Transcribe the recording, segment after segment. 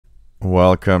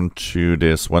Welcome to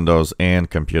this Windows and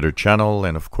Computer channel,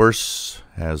 and of course,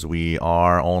 as we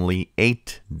are only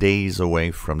 8 days away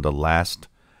from the last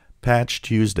Patch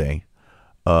Tuesday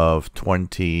of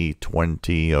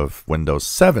 2020 of Windows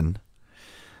 7,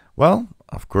 well,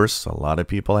 of course, a lot of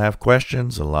people have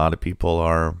questions, a lot of people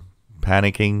are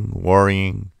panicking,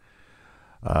 worrying.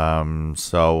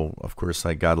 So, of course,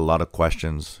 I got a lot of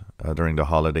questions during the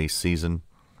holiday season.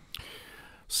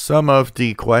 Some of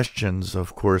the questions,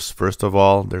 of course, first of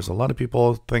all, there's a lot of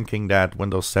people thinking that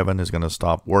Windows 7 is going to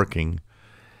stop working.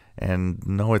 And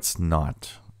no, it's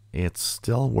not. It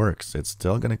still works. It's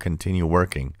still going to continue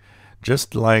working.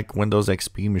 Just like Windows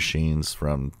XP machines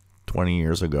from 20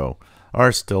 years ago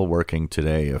are still working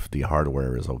today if the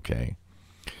hardware is okay.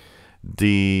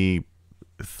 The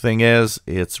thing is,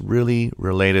 it's really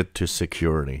related to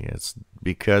security. It's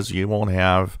because you won't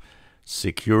have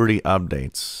security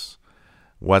updates.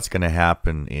 What's going to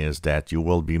happen is that you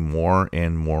will be more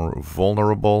and more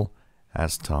vulnerable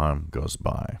as time goes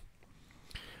by.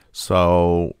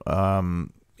 So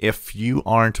if you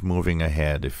aren't moving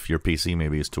ahead, if your PC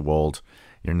maybe is too old,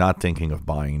 you're not thinking of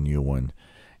buying a new one,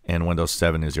 and Windows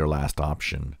 7 is your last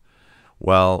option,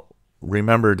 well,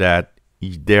 remember that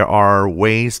there are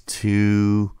ways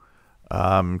to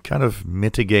kind of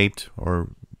mitigate or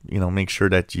make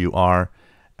sure that you are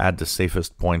at the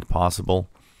safest point possible.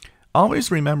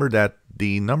 Always remember that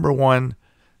the number one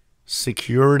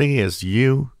security is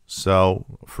you. So,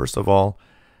 first of all,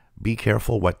 be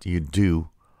careful what you do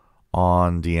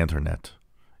on the internet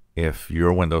if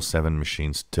your Windows 7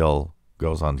 machine still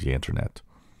goes on the internet.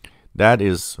 That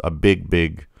is a big,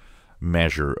 big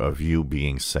measure of you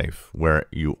being safe, where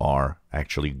you are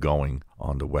actually going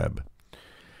on the web.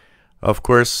 Of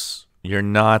course, you're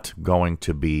not going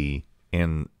to be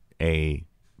in a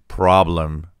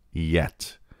problem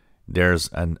yet. There's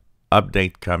an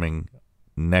update coming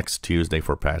next Tuesday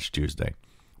for Patch Tuesday,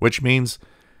 which means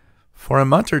for a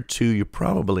month or two, you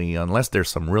probably, unless there's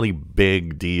some really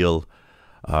big deal,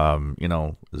 0-day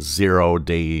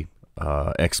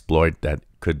exploit that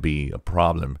could be a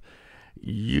problem,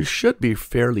 you should be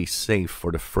fairly safe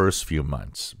for the first few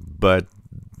months. But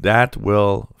that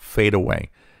will fade away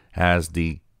as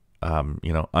the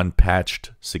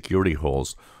unpatched security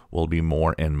holes will be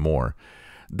more and more.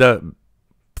 The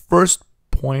first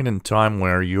point in time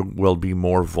where you will be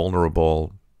more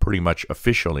vulnerable pretty much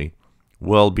officially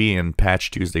will be in Patch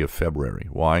Tuesday of February.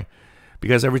 Why?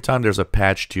 Because every time there's a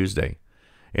Patch Tuesday,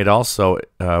 it also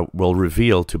will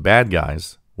reveal to bad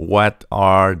guys what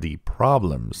are the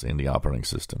problems in the operating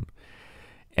system.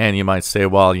 And you might say,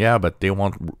 well, yeah, but they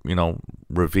won't,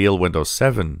 reveal Windows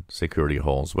 7 security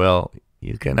holes. Well,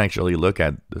 you can actually look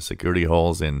at the security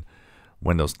holes in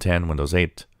Windows 10, Windows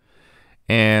 8,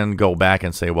 and go back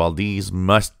and say, well, these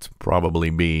must probably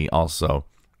be also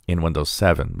in Windows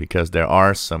 7 because there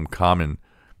are some common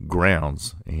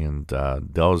grounds, and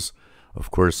those,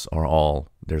 of course, are all,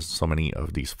 there's so many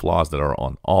of these flaws that are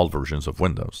on all versions of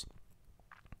Windows.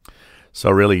 So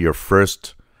really your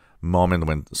first moment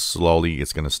when slowly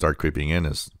it's going to start creeping in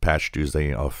is Patch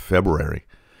Tuesday of February.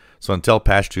 So until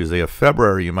Patch Tuesday of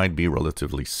February, you might be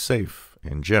relatively safe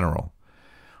in general.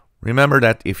 Remember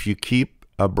that if you keep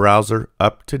a browser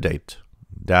up to date,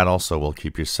 that also will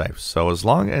keep you safe. So as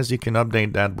long as you can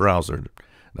update that browser,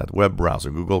 that web browser,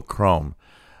 Google Chrome,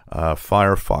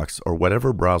 Firefox, or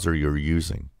whatever browser you're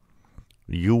using,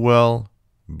 you will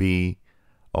be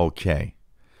okay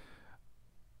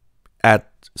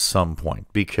at some point,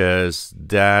 because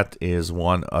that is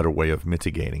one other way of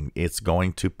mitigating. It's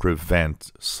going to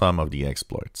prevent some of the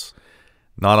exploits.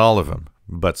 Not all of them,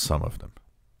 but some of them.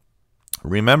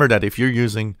 Remember that if you're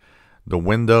using the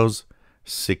Windows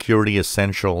Security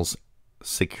Essentials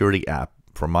security app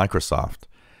from Microsoft,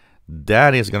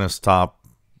 that is going to stop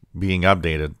being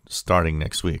updated starting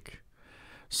next week.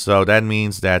 So that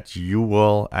means that you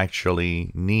will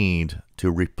actually need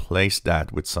to replace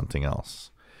that with something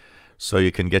else. So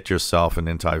you can get yourself an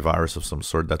antivirus of some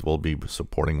sort that will be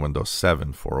supporting Windows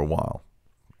 7 for a while.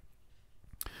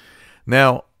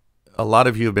 Now, a lot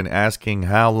of you have been asking,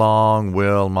 how long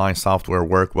will my software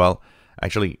work? Well,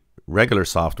 actually, regular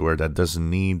software that doesn't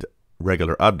need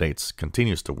regular updates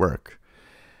continues to work.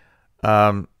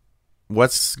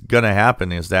 What's going to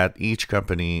happen is that each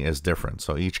company is different.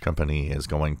 So each company is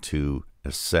going to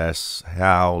assess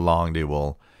how long they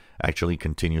will actually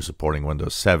continue supporting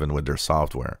Windows 7 with their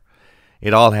software.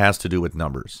 It all has to do with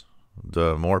numbers.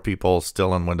 The more people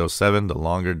still on Windows 7, the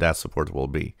longer that support will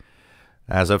be.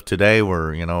 As of today,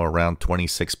 we're around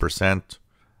 26%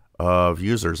 of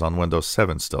users on Windows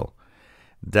 7 still.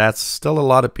 That's still a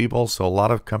lot of people, so a lot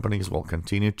of companies will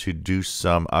continue to do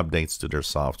some updates to their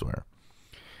software.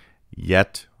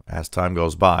 Yet, as time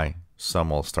goes by,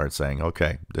 some will start saying,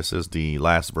 okay, this is the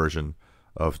last version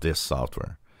of this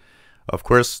software. Of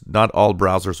course, not all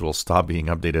browsers will stop being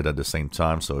updated at the same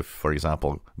time. So if, for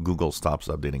example, Google stops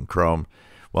updating Chrome,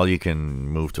 well, you can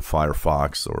move to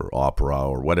Firefox or Opera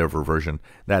or whatever version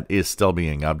that is still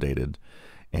being updated.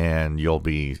 And you'll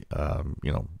be,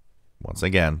 once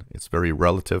again, it's very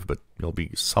relative, but you'll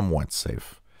be somewhat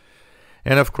safe.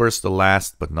 And of course, the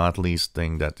last but not least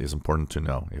thing that is important to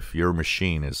know, if your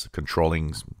machine is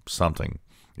controlling something,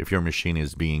 if your machine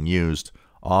is being used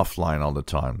offline all the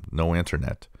time, no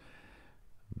internet,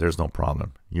 there's no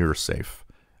problem. You're safe.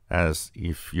 As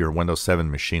if your Windows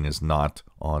 7 machine is not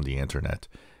on the internet,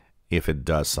 if it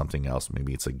does something else,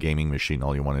 maybe it's a gaming machine,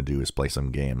 all you want to do is play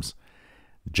some games,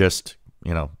 just,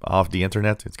 off the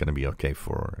internet, it's going to be okay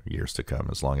for years to come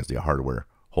as long as the hardware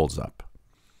holds up.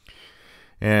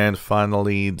 And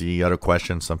finally, the other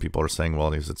question, some people are saying,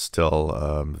 well, is it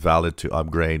still valid to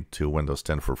upgrade to Windows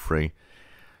 10 for free?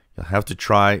 You'll have to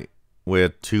try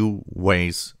with two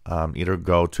ways. Either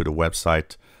go to the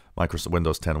website, Microsoft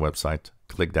Windows 10 website,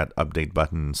 click that update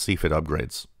button and see if it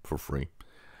upgrades for free.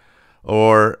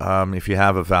 Or if you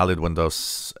have a valid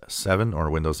Windows 7 or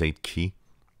Windows 8 key,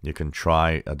 you can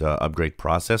try the upgrade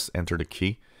process, enter the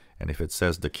key, and if it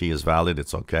says the key is valid,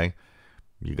 it's okay.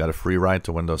 You got a free ride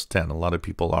to Windows 10. A lot of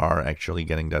people are actually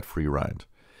getting that free ride.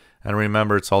 And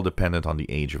remember, it's all dependent on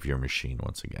the age of your machine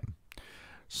once again.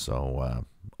 So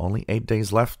only 8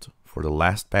 days left for the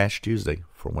last Patch Tuesday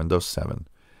for Windows 7.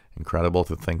 Incredible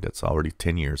to think that's already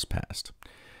 10 years past.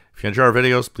 If you enjoy our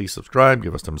videos, please subscribe,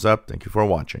 give us a thumbs up. Thank you for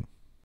watching.